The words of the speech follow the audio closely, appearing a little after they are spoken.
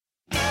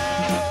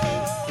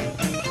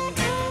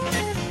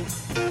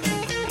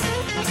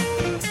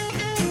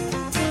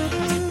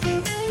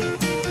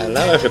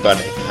Hello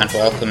everybody, and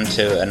welcome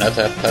to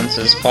another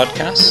Punters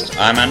podcast.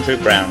 I'm Andrew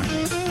Brown.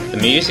 The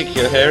music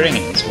you're hearing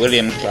is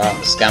William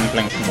Clark's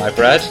Gambling for My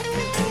Bread,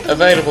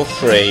 available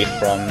free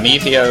from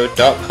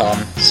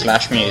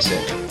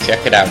mevio.com/music.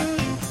 Check it out.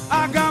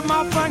 I got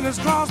my fingers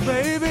crossed,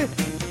 baby.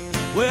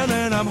 Well,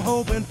 then I'm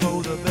hoping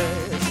for the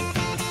best.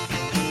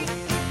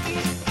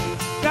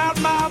 Got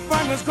my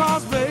fingers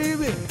crossed,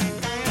 baby.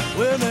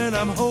 Well, then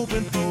I'm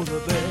hoping for the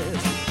best.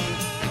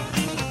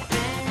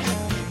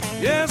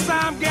 Yes,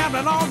 I'm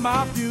gambling on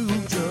my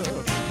future,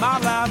 my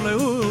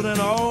livelihood,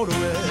 and all the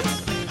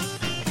rest.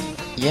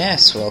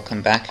 Yes,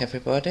 welcome back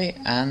everybody,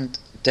 and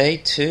day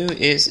 2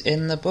 is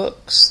in the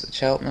books. The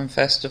Cheltenham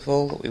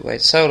Festival that we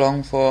waited so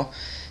long for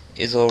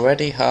is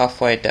already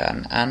halfway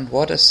done, and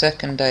what a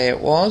second day it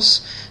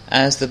was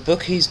as the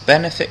bookies'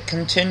 benefit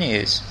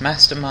continues.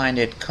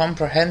 Masterminded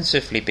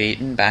comprehensively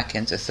beaten back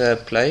into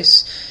third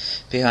place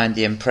behind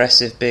the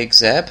impressive Big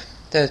Zeb.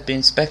 There's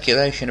been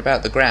speculation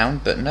about the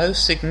ground, but no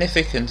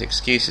significant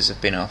excuses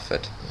have been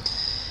offered.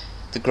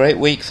 The great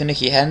week for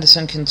Nicky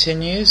Henderson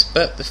continues,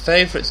 but the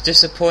favourites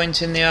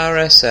disappoint in the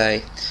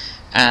RSA.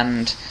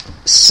 And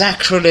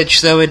sacrilege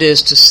though it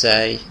is to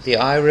say, the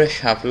Irish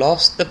have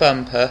lost the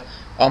bumper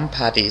on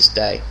Paddy's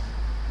Day.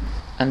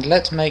 And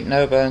let's make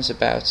no bones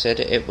about it,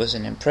 it was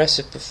an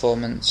impressive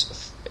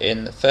performance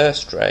in the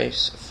first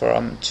race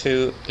from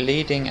two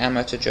leading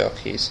amateur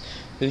jockeys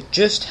who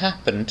just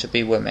happened to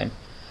be women.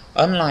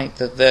 Unlike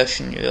the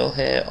version you'll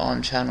hear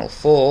on Channel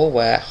 4,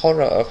 where,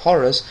 horror of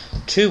horrors,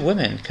 two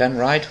women can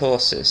ride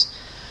horses.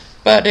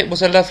 But it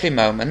was a lovely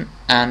moment,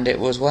 and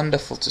it was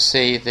wonderful to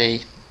see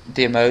the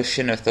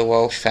emotion of the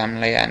Walsh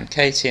family, and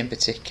Katie in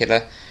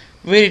particular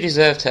really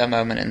deserved her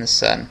moment in the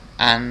sun,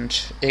 and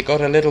it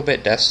got a little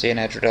bit dusty in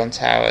Edredon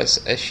Towers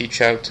as she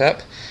choked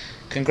up.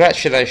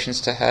 Congratulations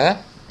to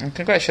her, and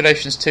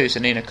congratulations too to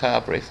Nina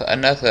Carberry for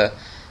another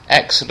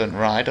excellent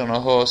ride on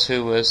a horse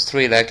who was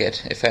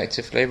three-legged,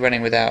 effectively,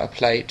 running without a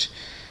plate,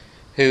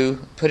 who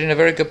put in a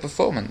very good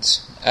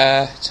performance.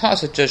 It's hard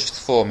to judge the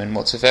form in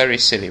what's a very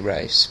silly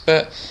race,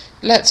 but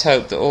let's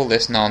hope that all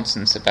this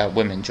nonsense about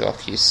women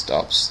jockeys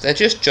stops. They're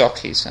just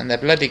jockeys, and they're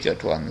bloody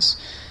good ones.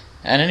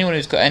 And anyone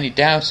who's got any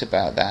doubt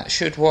about that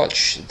should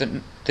watch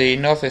the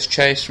novice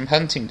chase from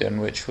Huntingdon,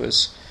 which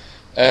was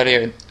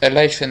later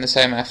in the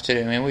same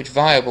afternoon, in which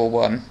Viable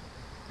won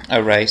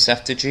a race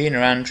after Gina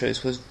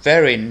Andrews was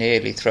very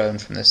nearly thrown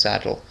from the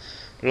saddle,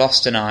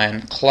 lost an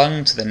iron,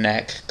 clung to the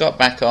neck, got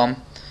back on,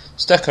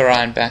 stuck her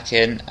iron back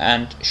in,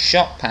 and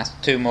shot past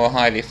two more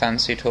highly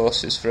fancied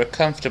horses for a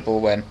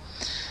comfortable win.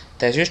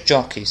 They're just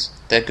jockeys,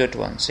 they're good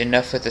ones,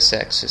 enough with the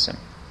sexism.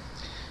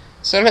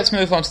 So let's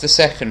move on to the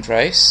second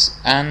race,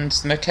 and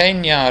the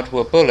McCain Yard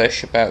were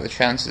bullish about the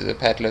chances of the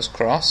Pedlar's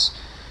Cross.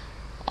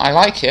 I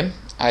like him.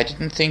 I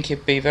didn't think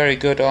he'd be very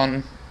good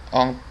on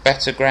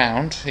better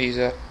ground. His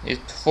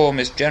form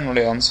is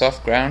generally on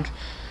soft ground,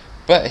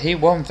 but he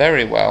won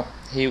very well.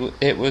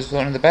 It was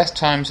one of the best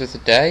times of the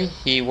day.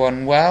 He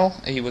won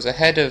well. He was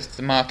ahead of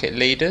the market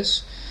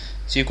leaders,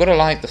 so you've got to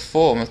like the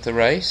form of the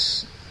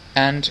race.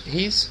 And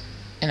he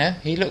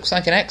looks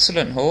like an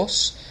excellent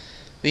horse.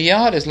 The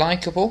yard is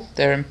likeable.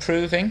 They're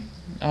improving.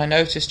 I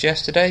noticed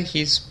yesterday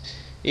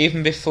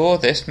even before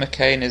this,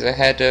 McCain is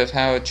ahead of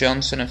Howard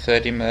Johnson and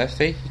Ferdy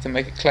Murphy. He can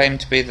make a claim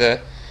to be the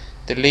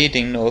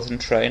leading northern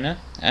trainer,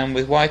 and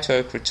with White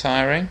Oak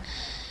retiring,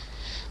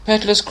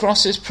 Pedlar's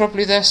Cross is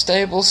probably their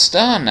stable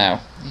star now.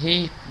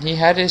 He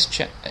had his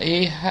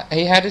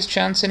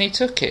chance and he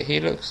took it. He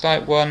looks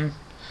like one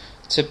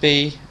to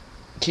be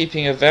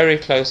keeping a very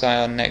close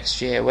eye on next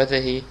year,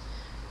 whether he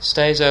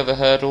stays over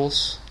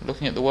hurdles,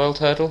 looking at the World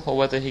Hurdle, or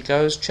whether he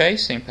goes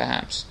chasing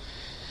perhaps.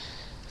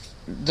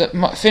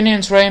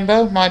 Finian's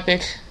Rainbow, my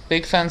big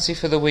fancy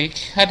for the week,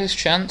 had his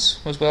chance,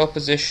 was well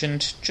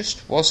positioned,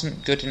 just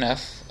wasn't good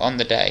enough on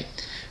the day.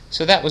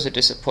 So that was a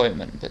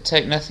disappointment, but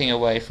take nothing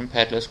away from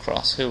Pedlar's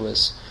Cross, who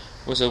was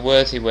a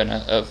worthy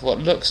winner of what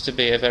looks to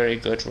be a very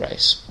good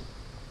race.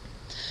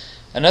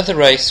 Another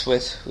race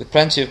with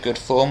plenty of good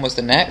form was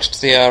the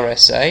next, the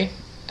RSA,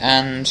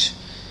 and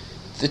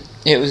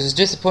it was as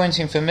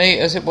disappointing for me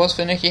as it was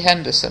for Nicky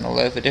Henderson,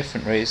 although for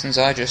different reasons.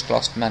 I just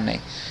lost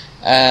money.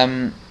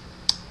 And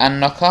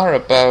Nokara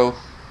Bow,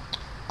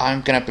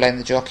 I'm going to blame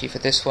the jockey for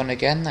this one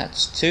again.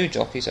 That's two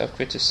jockeys I've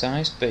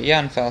criticised, but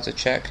Jan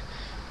Falterchek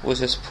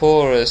was as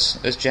poor as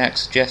Jack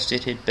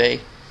suggested he'd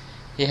be.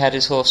 He had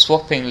his horse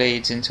swapping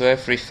leads into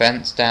every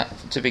fence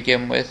to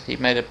begin with. He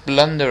made a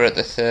blunder at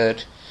the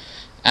third,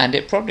 and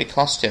it probably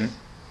cost him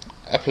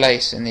a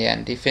place in the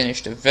end. He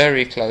finished a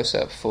very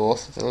close-up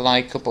fourth with a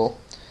likeable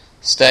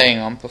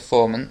staying-on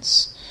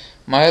performance.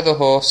 My other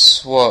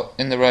horse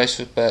in the race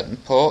was Burton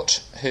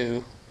Port,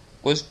 who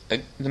was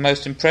the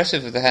most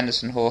impressive of the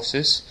Henderson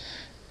horses,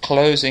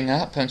 closing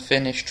up and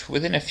finished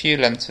within a few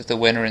lengths of the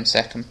winner in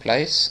second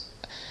place.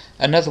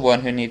 Another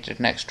one who needed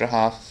an extra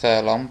half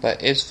furlong,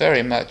 but is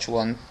very much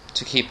one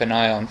to keep an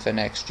eye on for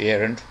next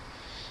year, and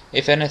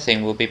if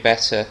anything will be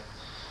better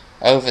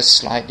over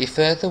slightly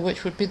further,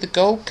 which would be the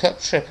Gold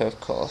Cup trip,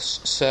 of course.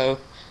 So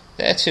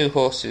there are two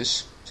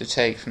horses to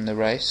take from the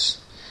race.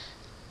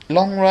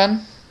 Long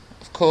run,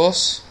 of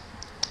course,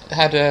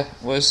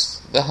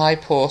 was the high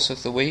horse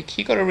of the week.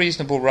 He got a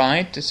reasonable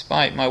ride,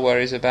 despite my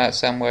worries about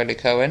Sam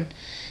Whaley-Cohen.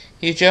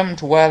 He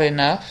jumped well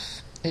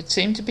enough. It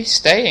seemed to be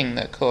staying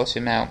that caught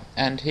him out,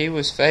 and he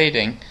was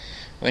fading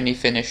when he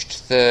finished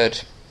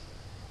third,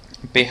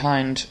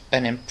 behind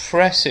an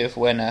impressive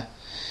winner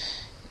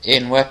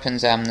in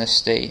Weapons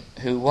Amnesty,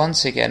 who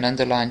once again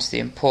underlines the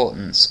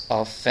importance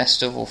of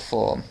festival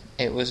form.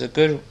 It was a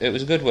good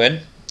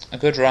win, a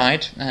good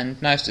ride,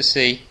 and nice to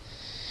see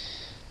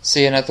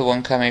another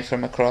one coming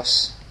from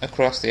across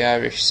the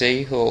Irish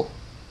Sea, who'll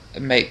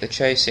make the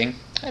chasing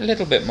a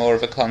little bit more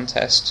of a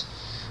contest,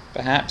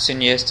 perhaps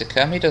in years to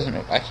come. He doesn't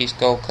look like he's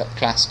Gold Cup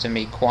class to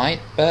me quite,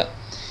 but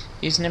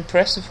he's an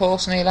impressive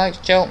horse and he likes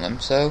Cheltenham,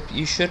 so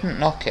you shouldn't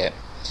knock it.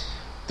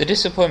 The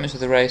disappointment of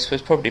the race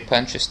was probably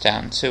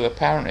Punchestown, who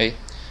apparently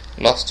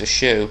lost a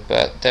shoe,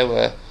 but there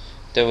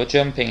were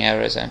jumping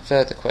errors and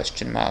further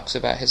question marks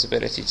about his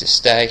ability to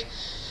stay.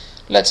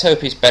 Let's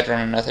hope he's better on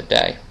another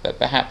day, but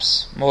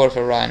perhaps more of a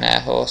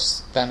Ryanair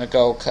horse than a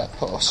Gold Cup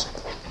horse.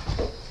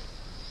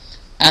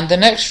 And the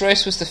next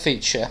race was the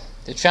feature,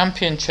 the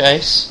Champion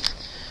Chase.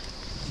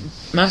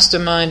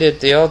 Masterminded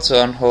the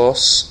odds-on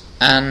horse,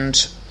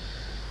 and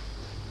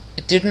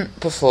it didn't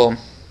perform.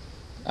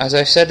 As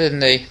I said in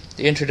the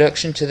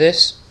introduction to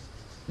this,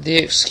 the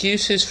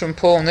excuses from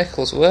Paul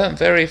Nicholls weren't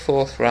very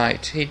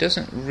forthright. He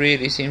doesn't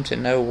really seem to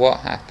know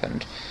what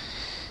happened.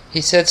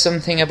 He said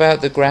something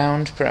about the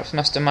ground, perhaps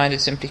Masterminded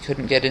simply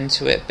couldn't get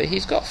into it, but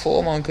he's got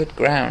form on good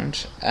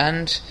ground,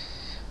 and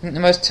I think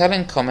the most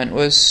telling comment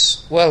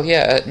was, well,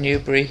 yeah, at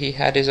Newbury he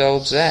had his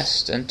old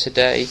zest, and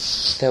today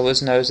there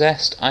was no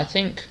zest. I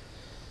think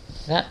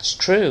that's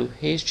true.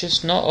 He's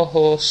just not a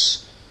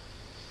horse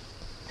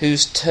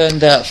who's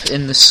turned up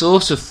in the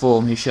sort of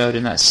form he showed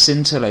in that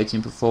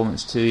scintillating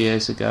performance 2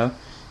 years ago.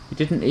 He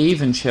didn't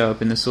even show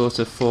up in the sort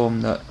of form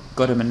that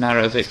got him a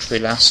narrow victory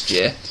last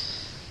year.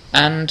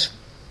 And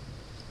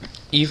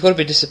you've got to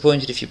be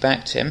disappointed if you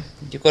backed him.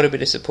 You've got to be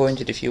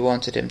disappointed if you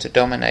wanted him to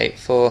dominate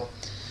for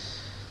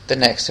the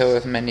next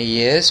however many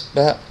years.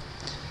 But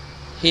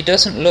he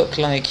doesn't look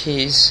like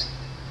he's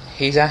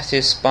at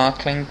his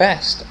sparkling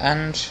best.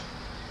 And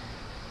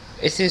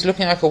it is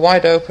looking like a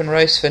wide open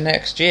race for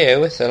next year,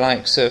 with the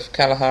likes of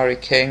Kalahari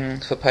King,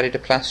 for Paddy de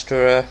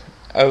Plastra,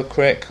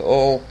 Oakrick,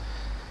 all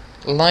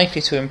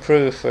likely to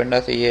improve for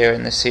another year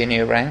in the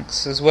senior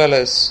ranks, as well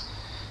as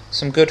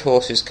some good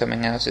horses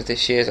coming out of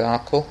this year's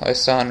Arkle,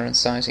 Osana and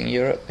Sizing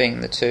Europe being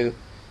the two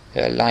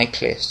who are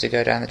likeliest to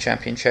go down the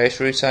Champion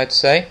Chase route, I'd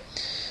say.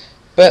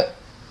 But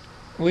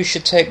we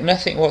should take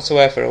nothing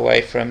whatsoever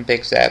away from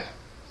Big Zeb,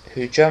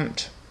 who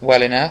jumped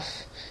well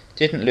enough,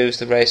 didn't lose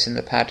the race in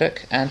the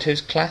paddock, and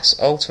whose class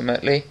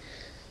ultimately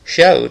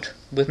showed,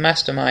 with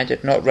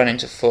Masterminded not running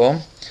to form.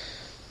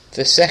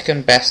 The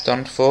second best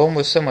on form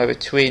was somewhere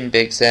between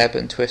Big Zeb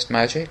and Twist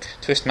Magic.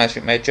 Twist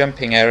Magic made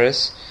jumping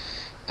errors,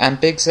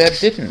 and Big Zeb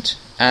didn't,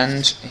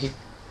 and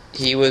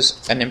he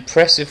was an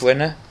impressive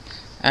winner,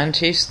 and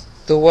he's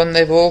the one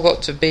they've all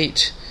got to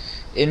beat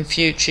in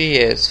future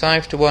years.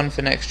 5-1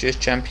 for next year's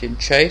Champion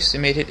Chase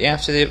immediately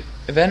after the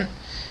event,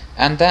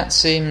 and that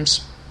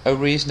seems a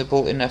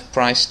reasonable enough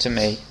price to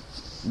me.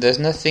 There's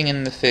nothing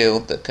in the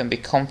field that can be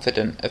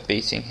confident of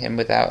beating him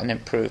without an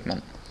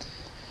improvement.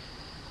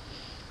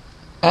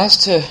 As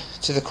to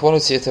the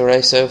quality of the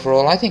race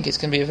overall, I think it's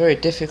going to be a very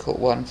difficult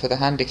one for the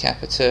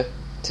handicapper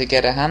to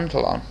get a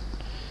handle on.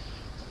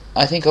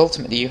 I think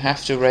ultimately you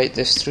have to rate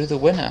this through the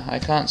winner. I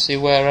can't see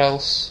where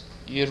else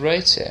you'd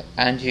rate it.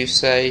 And you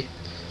say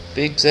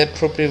Big Zeb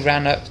probably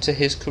ran up to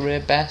his career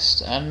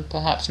best and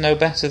perhaps no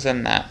better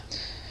than that.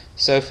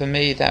 So for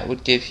me that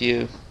would give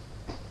you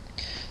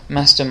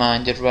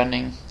Masterminded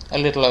running a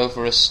little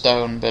over a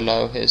stone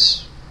below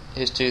his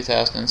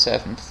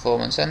 2007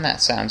 performance, and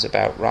that sounds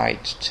about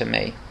right to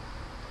me.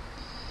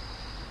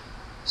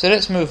 So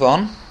let's move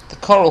on. The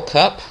Coral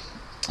Cup,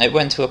 it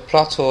went to a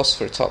plot horse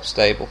for a top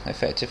stable,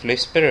 effectively.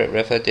 Spirit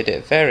River did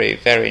it very,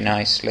 very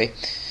nicely.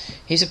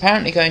 He's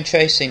apparently going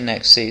chasing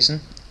next season,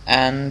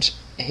 and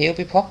he'll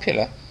be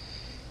popular.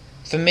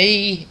 For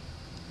me,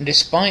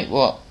 despite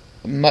what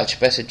much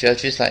better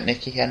judges like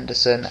Nicky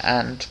Henderson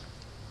and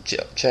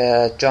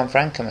John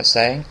Frankham are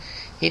saying,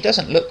 he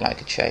doesn't look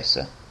like a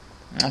chaser.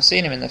 I've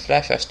seen him in the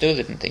flesh, I still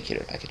didn't think he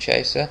looked like a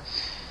chaser.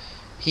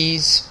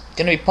 He's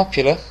going to be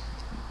popular,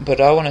 but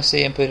I want to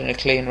see him put in a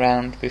clean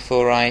round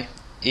before I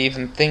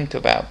even think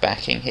about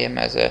backing him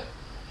as an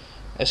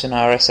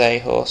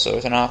RSA horse or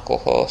as an Arkle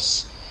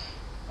horse.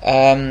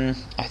 I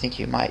think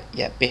you might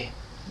be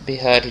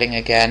hurdling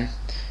again.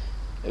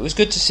 It was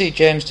good to see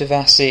James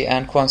Devassi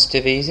and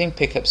Quantitative Easing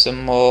pick up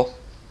some more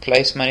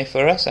place money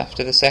for us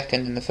after the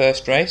second in the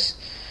first race.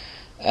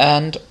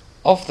 And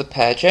of the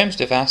pair, James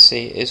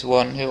Devassi is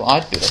one who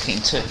I'd be looking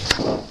to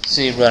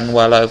see run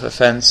well over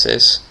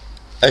fences,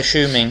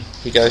 assuming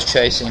he goes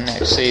chasing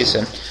next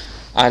season.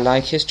 I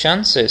like his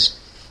chances.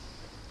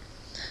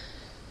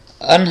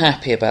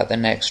 Unhappy about the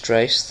next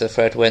race, the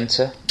Fred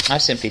Winter. I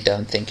simply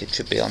don't think it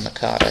should be on the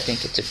card. I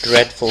think it's a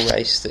dreadful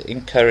race that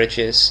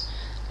encourages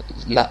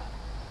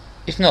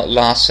if not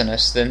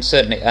larcenous, then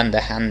certainly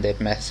underhanded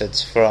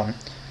methods from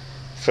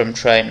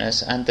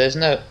trainers, and there's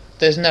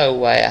no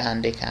way a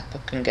handicapper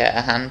can get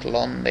a handle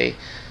on the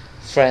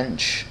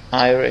French,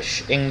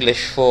 Irish,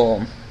 English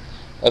form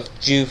of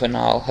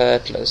juvenile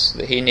hurdlers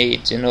that he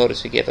needs in order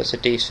to give us a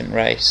decent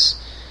race.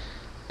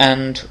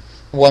 And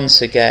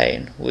once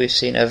again, we've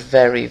seen a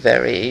very,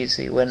 very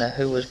easy winner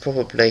who was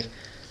probably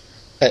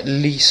at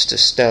least a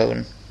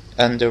stone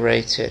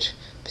underrated,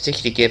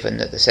 particularly given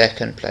that the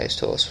second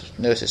placed horse,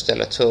 Notus de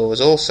la Tour, was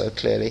also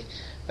clearly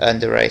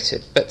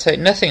underrated. But take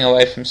nothing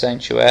away from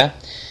Sanctuaire.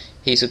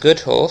 He's a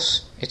good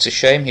horse. It's a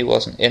shame he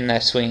wasn't in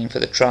there swinging for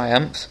the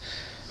triumph,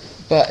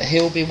 but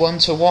he'll be one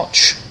to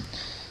watch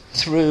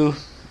through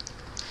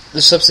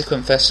the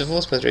subsequent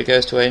festivals, whether he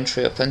goes to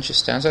Aintree or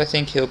Punchestown. So I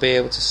think he'll be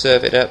able to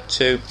serve it up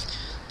to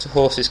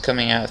horses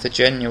coming out of the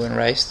genuine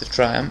race, the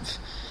triumph,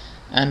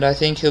 and I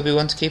think he'll be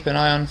one to keep an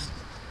eye on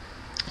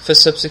for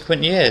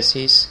subsequent years.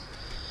 He's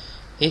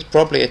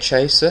probably a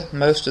chaser.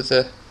 Most of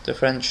the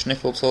French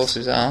nickeled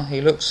horses are.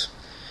 He looks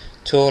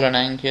tall and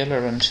angular,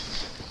 and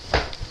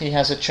he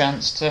has a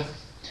chance to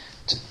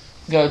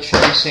go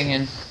chasing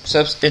in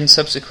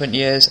subsequent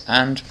years,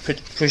 and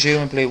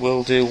presumably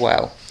will do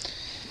well.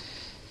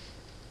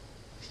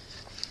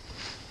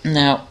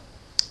 Now,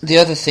 the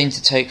other thing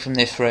to take from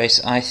this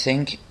race, I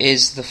think,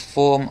 is the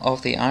form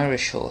of the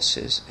Irish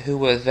horses, who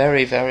were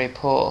very, very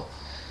poor,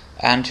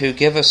 and who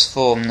give us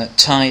form that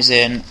ties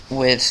in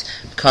with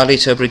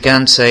Carlito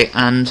Brigante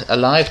and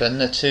Aliven,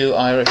 the two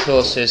Irish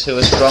horses who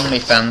are strongly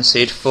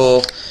fancied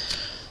for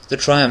the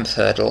Triumph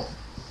Hurdle.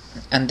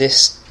 And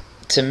this,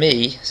 to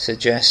me,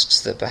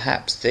 suggests that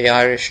perhaps the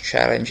Irish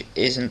challenge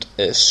isn't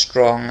as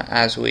strong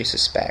as we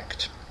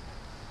suspect.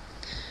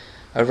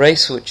 A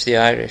race which the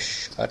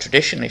Irish are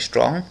traditionally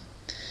strong,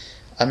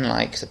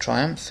 unlike the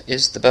Triumph,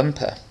 is the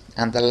Bumper,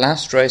 and the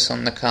last race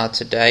on the card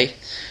today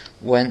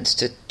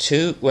went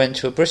to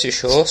a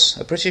British horse,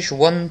 a British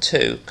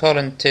 1-2.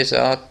 Colin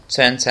Tizard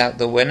sent out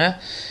the winner,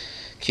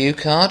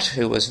 Q-Card,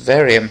 who was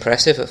very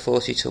impressive at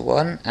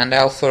 40-1, and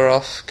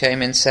Alfaroff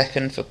came in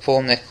second for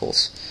Paul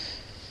Nicholls.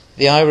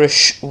 The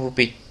Irish will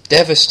be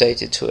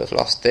devastated to have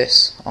lost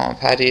this on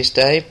Paddy's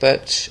Day,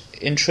 but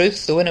in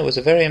truth the winner was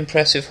a very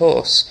impressive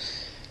horse.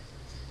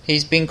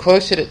 He's been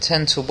quoted at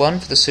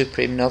 10-1 for the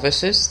Supreme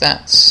Novices.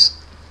 That's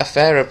a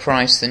fairer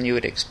price than you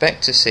would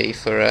expect to see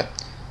for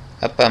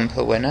a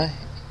bumper winner.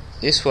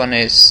 This one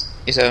is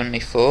only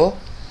 4.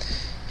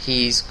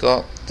 He's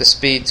got the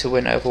speed to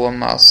win over 1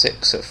 mile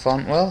 6 at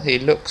Fontwell. He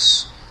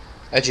looks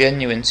a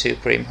genuine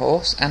Supreme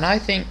horse, and I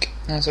think,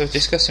 as I was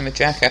discussing with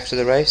Jack after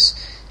the race,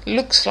 it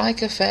looks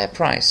like a fair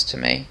price to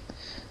me,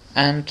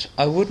 and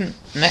I wouldn't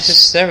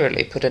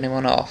necessarily put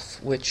anyone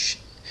off, which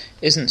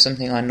isn't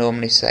something I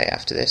normally say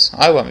after this.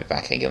 I won't be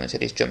backing him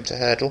until he's jumped a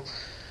hurdle,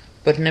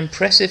 but an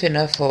impressive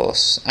enough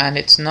horse, and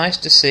it's nice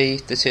to see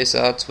the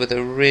Tizards with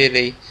a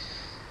really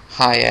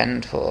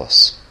high-end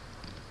horse.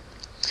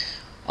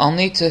 I'll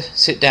need to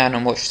sit down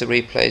and watch the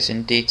replays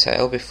in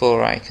detail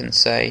before I can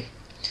say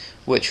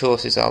which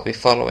horses I'll be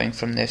following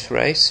from this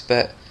race,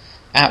 but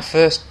at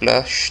first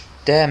blush,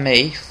 Dare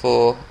Me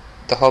for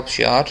the Hobbs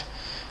Yard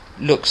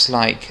looks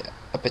like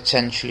a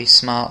potentially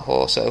smart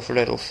horse over a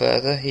little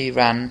further. He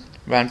ran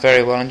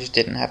very well and just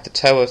didn't have the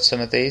toe of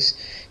some of these.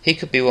 He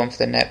could be one for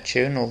the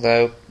Neptune,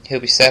 although he'll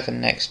be 7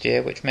 next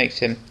year, which makes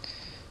him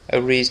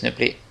a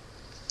reasonably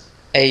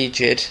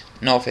aged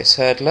novice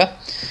hurdler.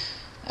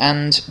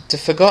 And the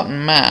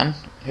Forgotten Man,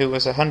 who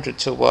was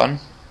 100-1,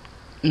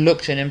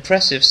 looked an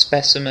impressive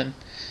specimen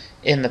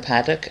in the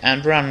paddock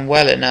and ran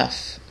well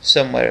enough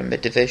somewhere in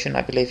mid-division.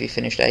 I believe he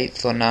finished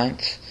 8th or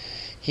 9th.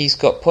 He's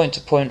got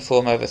point-to-point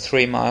form over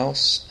 3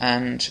 miles,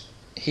 and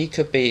he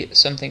could be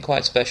something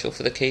quite special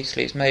for the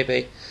Keithleys,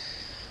 maybe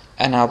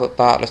an Albert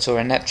Bartlett or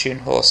a Neptune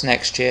horse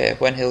next year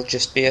when he'll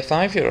just be a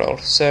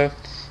 5-year-old. So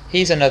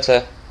he's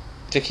another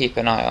to keep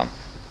an eye on.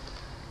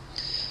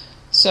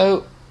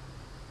 So,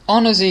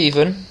 honours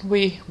even.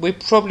 We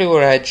probably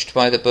were edged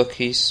by the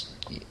bookies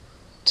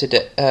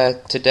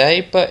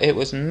today, but it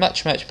was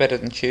much, much better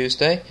than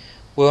Tuesday.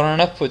 We're on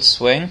an upward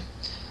swing.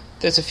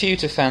 There's a few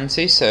to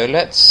fancy, so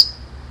let's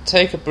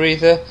take a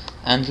breather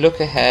and look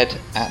ahead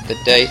at the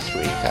Day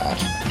 3 card.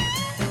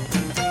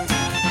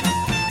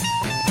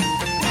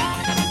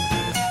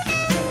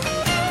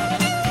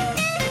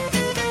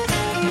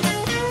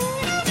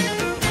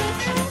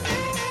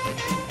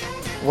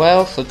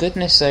 Well, for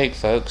goodness sake,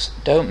 folks,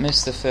 don't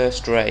miss the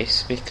first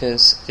race,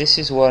 because this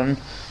is one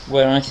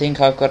where I think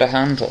I've got to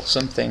handle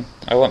something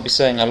I won't be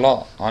saying a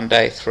lot on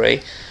Day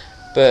 3,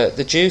 but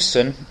the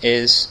Jewson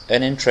is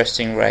an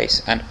interesting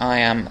race, and I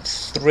am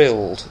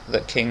thrilled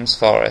that King's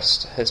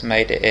Forest has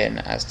made it in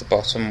as the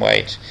bottom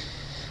weight.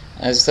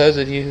 As those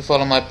of you who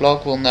follow my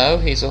blog will know,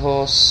 he's a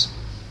horse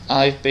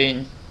I've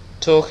been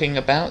talking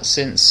about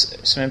since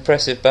some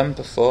impressive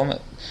bumper form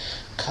a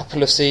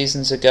couple of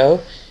seasons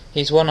ago.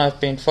 He's one I've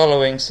been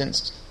following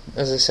since,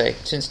 as I say,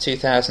 since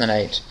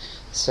 2008.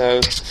 So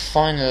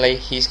finally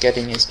he's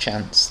getting his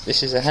chance.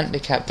 This is a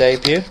handicap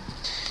debut.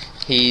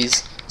 He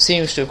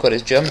seems to have got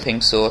his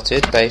jumping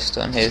sorted based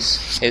on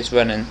his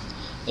run in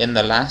in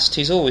the last.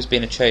 He's always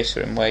been a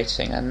chaser in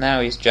waiting, and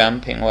now he's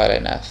jumping well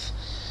enough.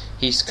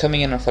 He's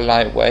coming in off a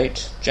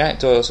lightweight. Jack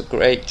Doyle's a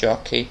great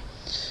jockey.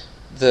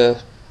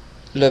 The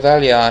Le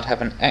Valliard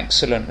have an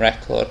excellent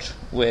record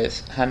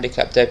with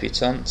handicap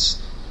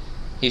debutants.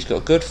 He's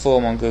got good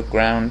form on good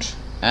ground,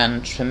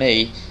 and for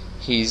me,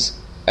 he's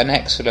an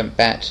excellent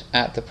bet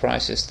at the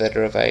prices that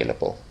are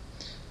available.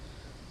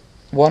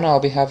 One I'll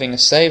be having a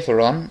saver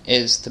on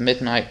is the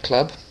Midnight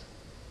Club.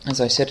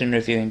 As I said in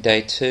reviewing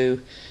Day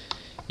 2,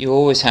 you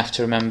always have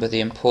to remember the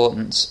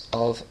importance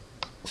of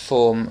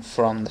form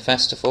from the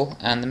festival,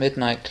 and the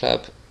Midnight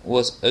Club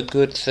was a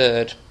good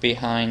third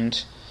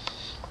behind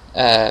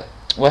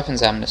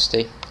Weapons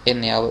Amnesty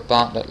in the Albert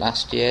Bartlett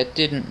last year.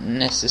 Didn't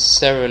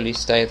necessarily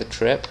stay the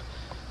trip,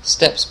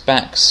 steps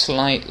back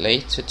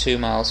slightly to 2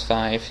 miles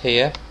 5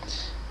 here,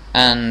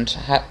 and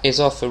is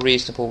off a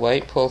reasonable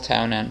weight. Paul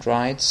Townend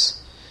rides.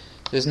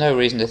 There's no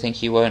reason to think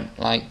he won't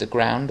like the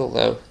ground,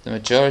 although the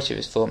majority of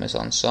his form is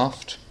on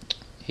soft.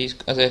 He's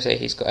got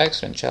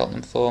excellent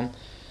Cheltenham form,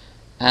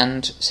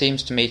 and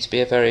seems to me to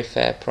be a very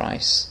fair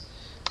price.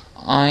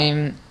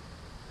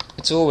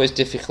 It's always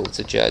difficult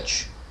to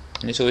judge,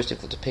 and it's always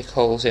difficult to pick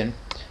holes in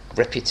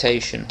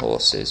reputation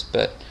horses,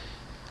 but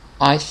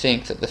I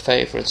think that the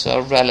favourites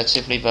are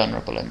relatively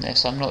vulnerable in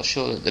this. I'm not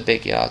sure that the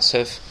big yards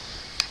have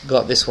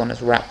got this one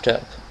as wrapped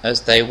up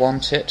as they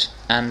want it,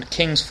 and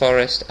King's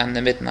Forest and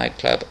the Midnight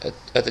Club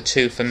are the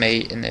two for me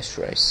in this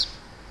race.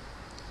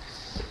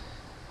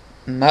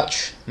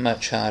 Much,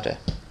 much harder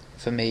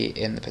for me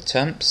in the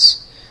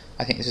Patumps.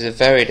 I think this is a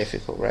very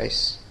difficult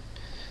race,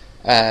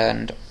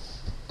 and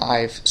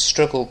I've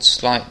struggled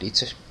slightly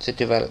to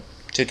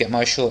get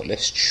my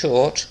shortlist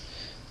short,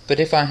 but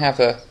if I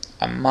have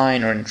a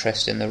minor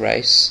interest in the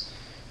race,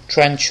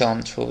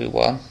 Trenchant will be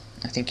one.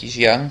 I think he's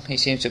young. He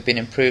seems to have been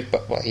improved,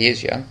 he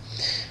is young.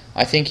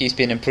 I think he's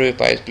been improved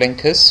by his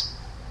blinkers.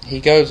 He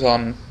goes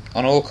on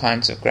all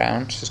kinds of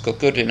ground. He's got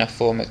good enough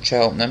form at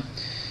Cheltenham,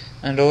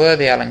 and although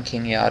the Alan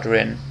King Yard are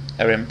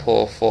in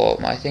poor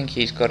form, I think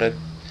he's got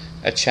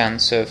a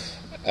chance of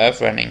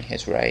running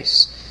his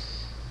race.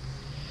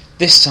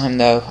 This time,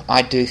 though,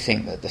 I do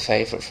think that the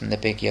favourite from the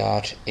big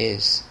yard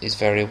is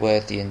very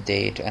worthy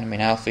indeed. And I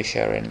mean, Alfie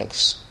Sherin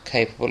looks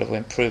capable of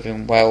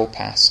improving well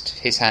past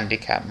his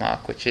handicap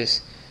mark, which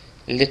is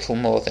little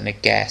more than a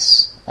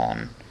guess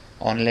on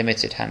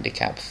limited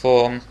handicap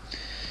form.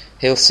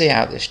 He'll see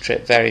out this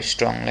trip very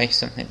strongly,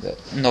 something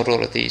that not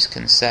all of these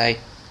can say.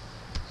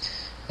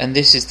 And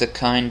this is the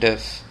kind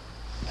of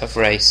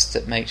race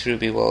that makes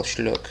Ruby Walsh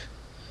look...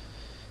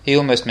 He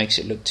almost makes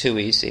it look too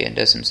easy and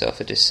does himself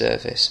a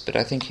disservice, but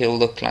I think he'll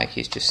look like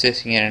he's just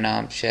sitting in an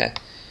armchair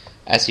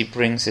as he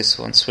brings this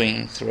one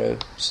swinging through.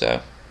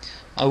 So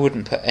I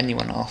wouldn't put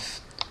anyone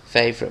off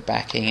favourite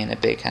backing in a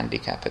big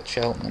handicap at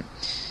Cheltenham.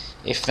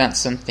 If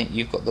that's something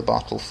you've got the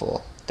bottle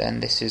for,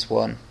 then this is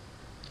one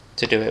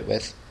to do it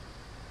with.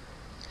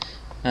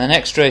 Now, the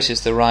next race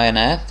is the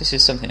Ryanair. This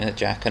is something that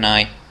Jack and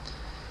I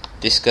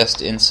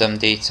discussed in some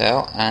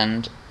detail,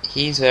 and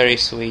he's very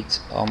sweet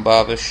on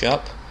Barber's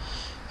Shop,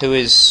 who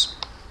is...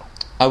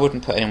 I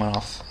wouldn't put anyone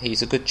off.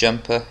 He's a good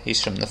jumper,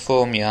 he's from the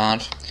form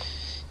yard,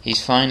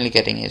 he's finally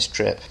getting his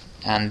trip,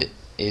 and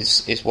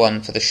is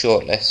one for the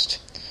shortlist.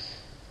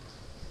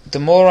 The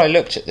more I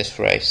looked at this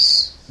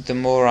race, the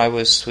more I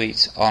was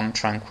sweet on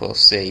Tranquil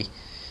Sea.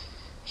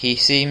 He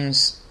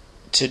seems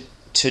to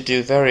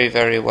do very,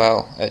 very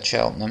well at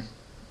Cheltenham.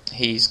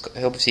 He's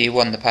obviously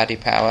won the Paddy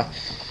Power.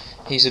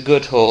 He's a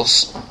good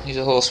horse. He's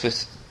a horse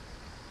with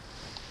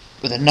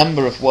a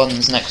number of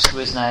ones next to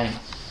his name,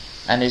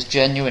 and is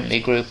genuinely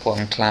Group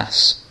 1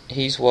 class.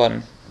 He's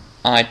one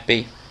I'd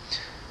be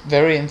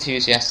very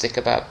enthusiastic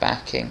about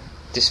backing,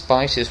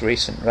 despite his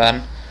recent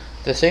run.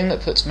 The thing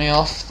that puts me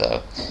off,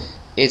 though,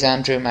 is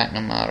Andrew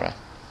McNamara.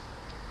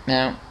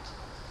 Now,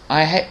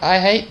 I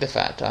hate the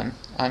fact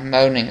I'm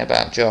moaning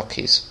about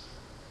jockeys.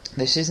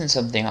 This isn't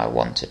something I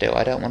want to do.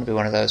 I don't want to be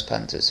one of those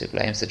punters who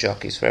blames the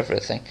jockeys for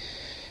everything.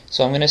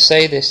 So I'm going to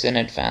say this in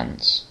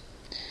advance.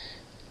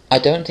 I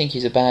don't think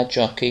he's a bad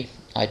jockey.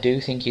 I do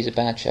think he's a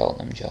bad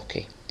Cheltenham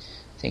jockey.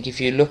 I think if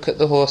you look at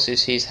the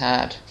horses he's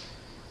had,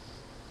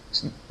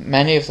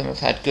 many of them have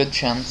had good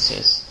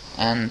chances,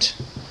 and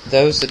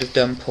those that have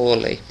done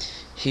poorly,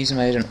 he's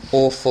made an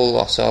awful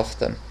lot of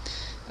them.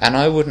 And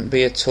I wouldn't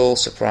be at all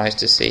surprised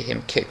to see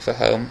him kick for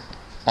home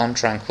on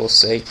Tranquil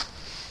Sea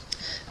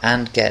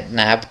and get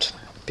nabbed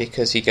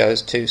because he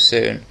goes too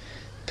soon,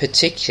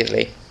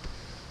 particularly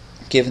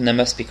given there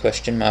must be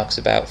question marks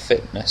about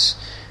fitness,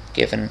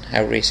 given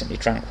how recently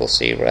Tranquil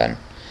Sea ran.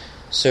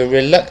 So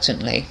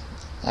reluctantly,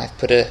 I've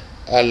put a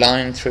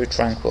line through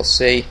Tranquil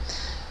Sea,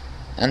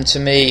 and to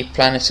me,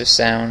 Planet of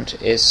Sound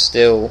is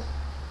still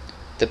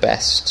the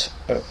best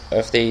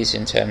of these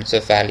in terms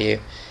of value.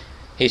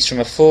 He's from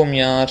a form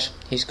yard,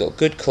 he's got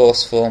good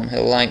course form,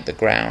 he'll like the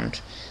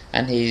ground,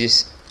 and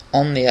he's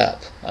on the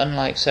up.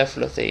 Unlike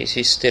several of these,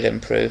 he's still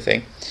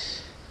improving.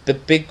 The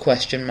big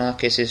question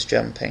mark is his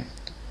jumping,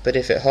 but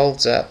if it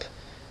holds up,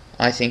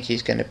 I think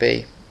he's going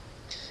to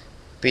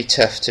be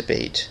tough to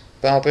beat.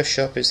 Barber's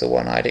Shop is the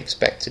one I'd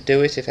expect to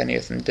do it, if any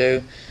of them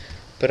do,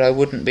 but I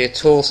wouldn't be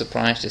at all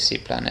surprised to see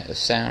Planet of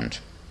Sound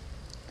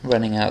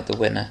running out the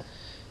winner.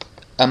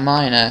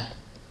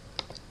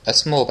 A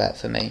small bet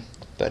for me,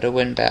 but a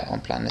win bet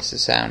on Planet of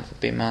Sound would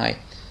be my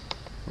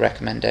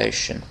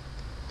recommendation.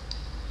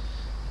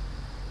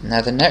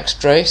 Now the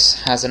next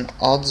race has an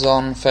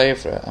odds-on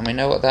favourite, and we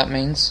know what that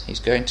means. He's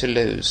going to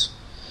lose.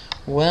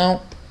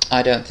 Well,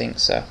 I don't think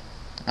so.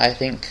 I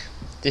think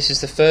this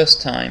is the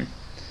first time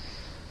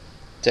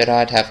that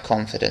I'd have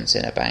confidence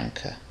in a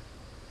banker.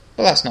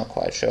 Well, that's not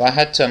quite true. I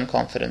had some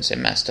confidence in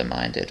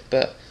Masterminded,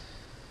 but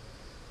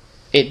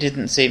it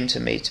didn't seem to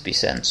me to be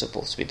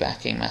sensible to be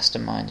backing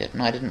Masterminded,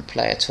 and I didn't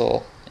play at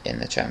all in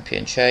the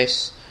Champion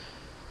Chase.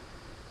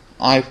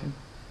 I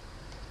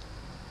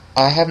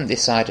haven't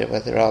decided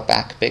whether I'll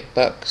back big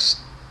bucks.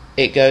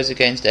 It goes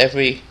against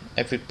every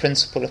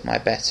principle of my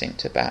betting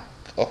to back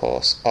a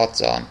horse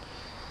odds on.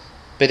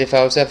 But if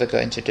I was ever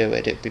going to do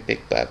it, it'd be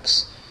big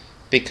bucks,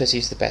 because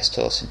he's the best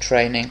horse in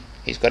training.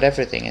 He's got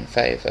everything in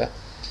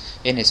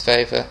his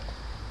favour.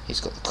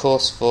 He's got the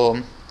course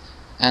form,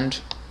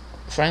 and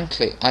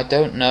frankly, I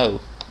don't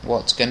know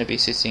what's going to be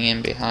sitting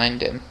in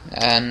behind him,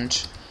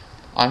 and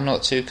I'm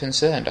not too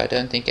concerned. I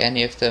don't think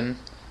any of them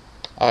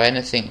are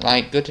anything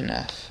like good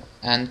enough,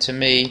 and to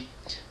me,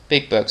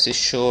 Big Bucks is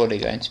surely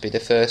going to be the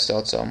first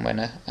odds-on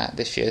winner at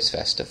this year's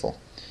festival.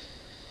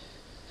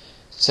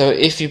 So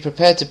if you're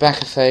prepared to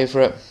back a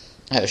favourite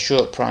at a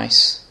short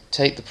price,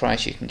 take the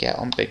price you can get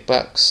on Big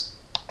Bucks.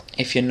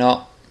 If you're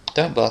not,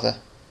 don't bother.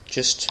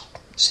 Just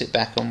sit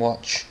back and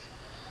watch.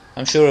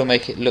 I'm sure he'll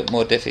make it look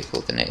more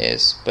difficult than it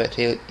is, but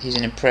he's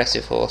an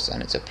impressive horse,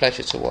 and it's a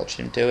pleasure to watch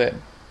him do it.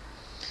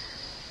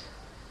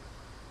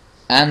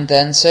 And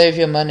then save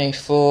your money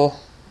for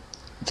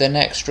the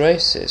next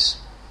races.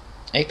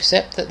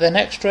 Except that the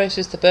next race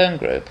is the Burn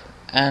Group,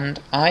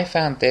 and I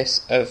found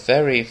this a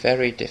very,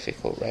 very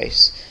difficult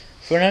race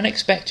for an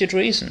unexpected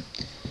reason.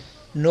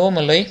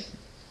 Normally,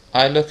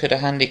 I look at a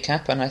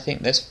handicap and I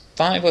think there's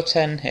 5 or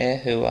 10 here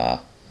who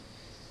are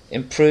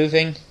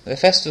improving. The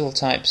festival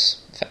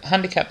types,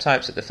 handicap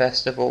types at the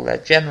festival, they're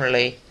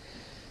generally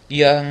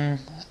young,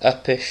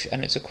 uppish,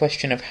 and it's a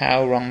question of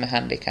how wrong the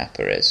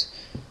handicapper is.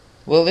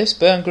 Well, this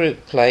Burn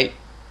Group plate,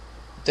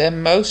 they're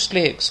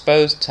mostly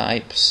exposed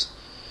types,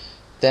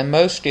 they're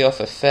mostly off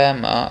a fair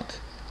mark,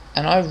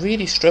 and I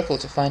really struggle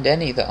to find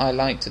any that I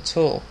liked at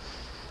all.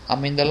 I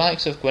mean, the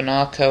likes of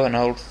Guanaco and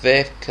Old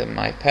Vic and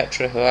My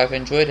Petra, who I've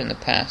enjoyed in the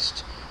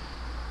past,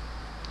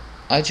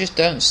 I just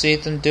don't see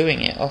them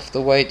doing it off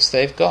the weights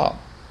they've got.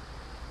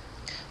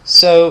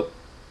 So,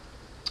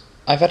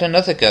 I've had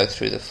another go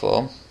through the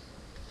form,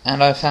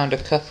 and I found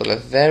a couple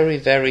of very,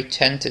 very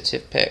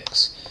tentative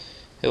picks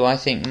who I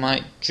think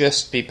might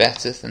just be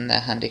better than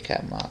their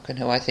handicap mark, and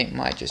who I think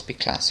might just be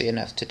classy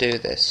enough to do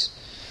this.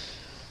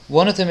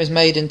 One of them is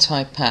Made in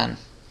Taipan,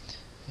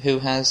 who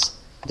has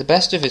the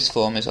best of his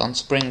form is on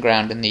spring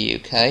ground in the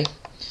UK.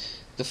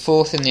 The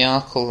 4th in the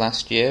Arkle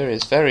last year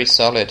is very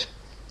solid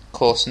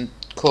course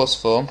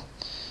form,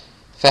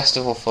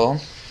 festival form,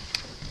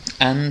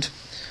 and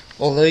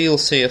although you'll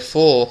see a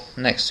 4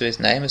 next to his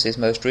name as his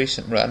most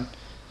recent run,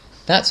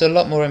 that's a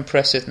lot more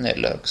impressive than it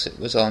looks. It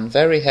was on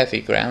very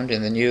heavy ground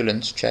in the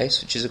Newlands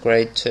Chase, which is a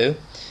grade 2,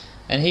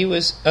 and he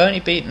was only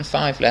beaten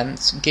 5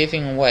 lengths,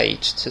 giving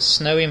weight to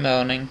Snowy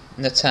Morning,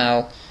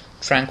 Natal,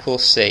 Tranquil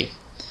Sea.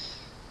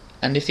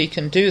 And if he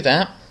can do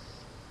that,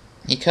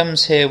 he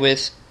comes here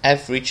with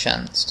every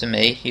chance to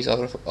me. He's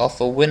off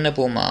a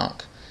winnable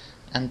mark,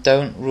 and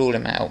don't rule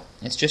him out.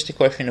 It's just a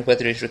question of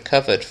whether he's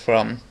recovered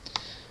from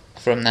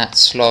that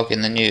slog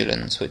in the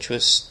Newlands, which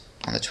was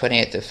on the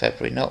 28th of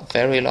February, not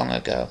very long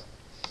ago.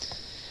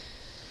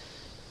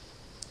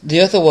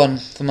 The other one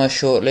for my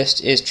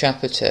shortlist is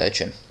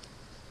Chapoturgeon.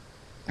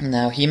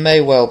 Now, he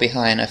may well be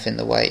high enough in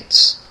the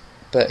weights,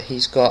 but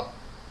he's got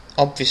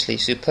obviously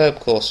superb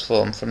course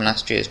form from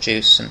last year's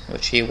Jewson,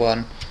 which he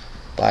won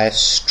by a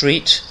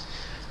street,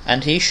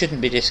 and he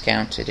shouldn't be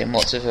discounted in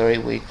what's a very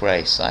weak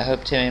race. I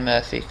hope Timmy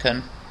Murphy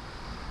can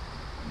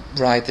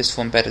ride this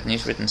one better than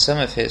he's ridden some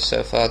of his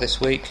so far this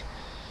week,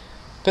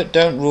 but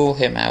don't rule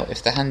him out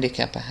if the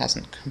handicapper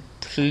hasn't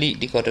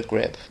completely got a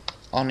grip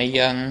on a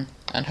young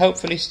and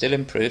hopefully still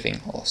improving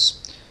horse.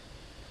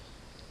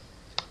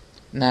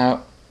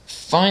 Now,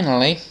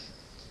 finally,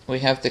 we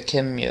have the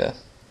Kinmure.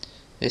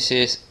 This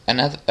is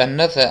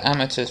another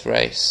amateur's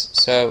race,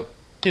 so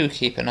do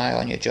keep an eye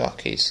on your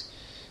jockeys.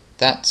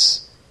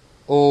 That's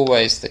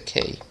always the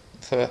key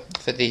for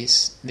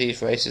these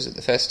races at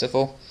the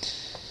festival.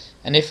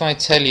 And if I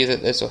tell you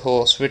that there's a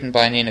horse ridden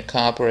by Nina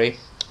Carberry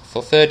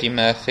for Ferdy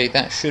Murphy,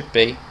 that should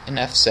be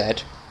enough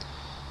said.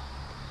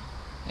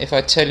 If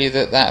I tell you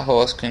that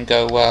horse can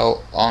go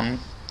well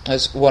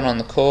has won on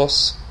the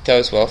course,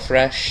 goes well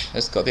fresh,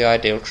 has got the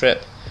ideal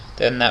trip,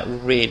 then that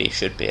really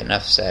should be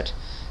enough said.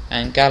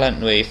 And Gallant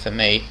Nuit, for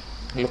me,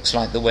 looks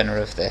like the winner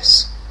of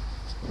this.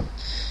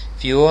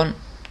 If you want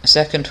a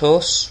second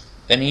horse,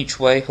 an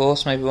each-way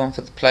horse, maybe one for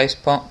the place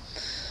pot,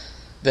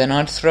 then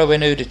I'd throw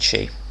in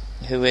Udachi,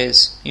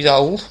 he's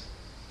old,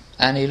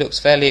 and he looks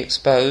fairly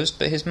exposed,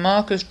 but his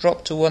marker's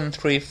dropped to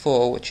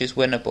 134, which is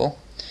winnable,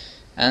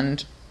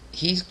 and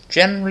he's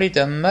generally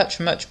done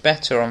much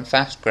better on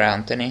fast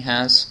ground than he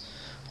has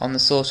on the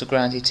sort of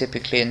ground he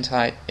typically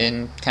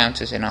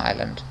encounters in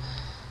Ireland.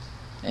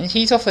 And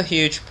he's off a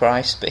huge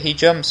price, but he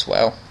jumps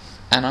well,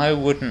 and I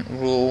wouldn't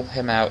rule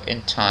him out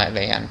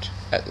entirely, and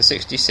at the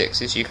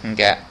 66s you can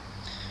get.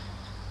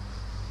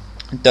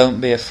 Don't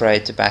be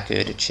afraid to back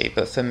Udici,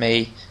 but for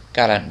me,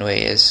 Gallant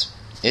Nui is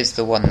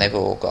the one they've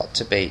all got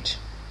to beat.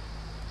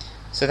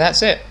 So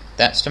that's it.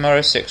 That's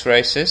tomorrow's 6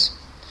 races.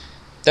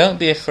 Don't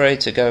be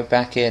afraid to go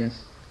back in,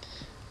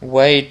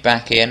 wade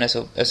back in as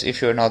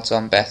if you're an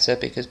odds-on better,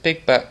 because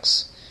big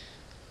bucks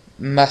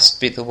must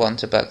be the one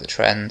to buck the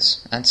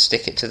trends and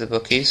stick it to the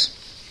bookies.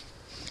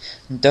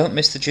 And don't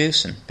miss the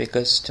juicing,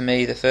 because to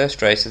me the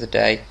first race of the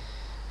day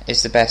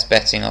is the best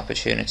betting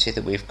opportunity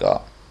that we've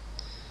got.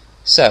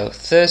 So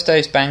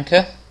Thursday's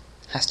banker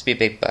has to be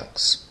big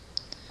bucks.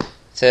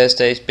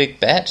 Thursday's big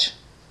bet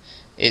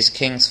is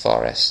King's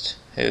Forest,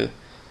 who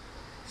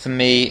for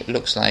me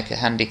looks like a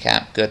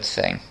handicap good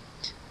thing.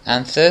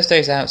 And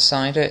Thursday's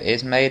outsider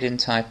is Made in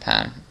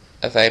Taipan,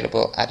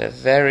 available at a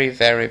very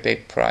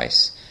big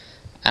price,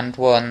 and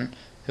one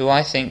who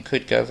I think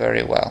could go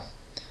very well.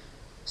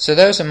 So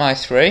those are my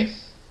 3.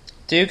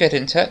 Do get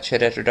in touch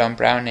at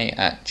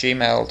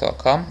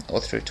edwardonbrownie@gmail.com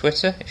or through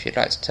Twitter if you'd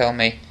like to tell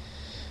me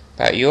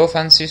about your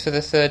fancies for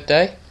the third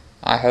day.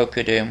 I hope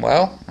you're doing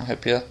well. I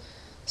hope you're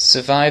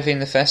surviving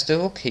the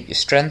festival. Keep your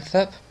strength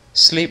up,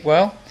 sleep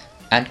well,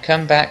 and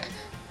come back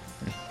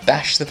and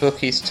bash the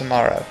bookies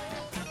tomorrow.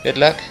 Good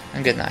luck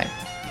and good night.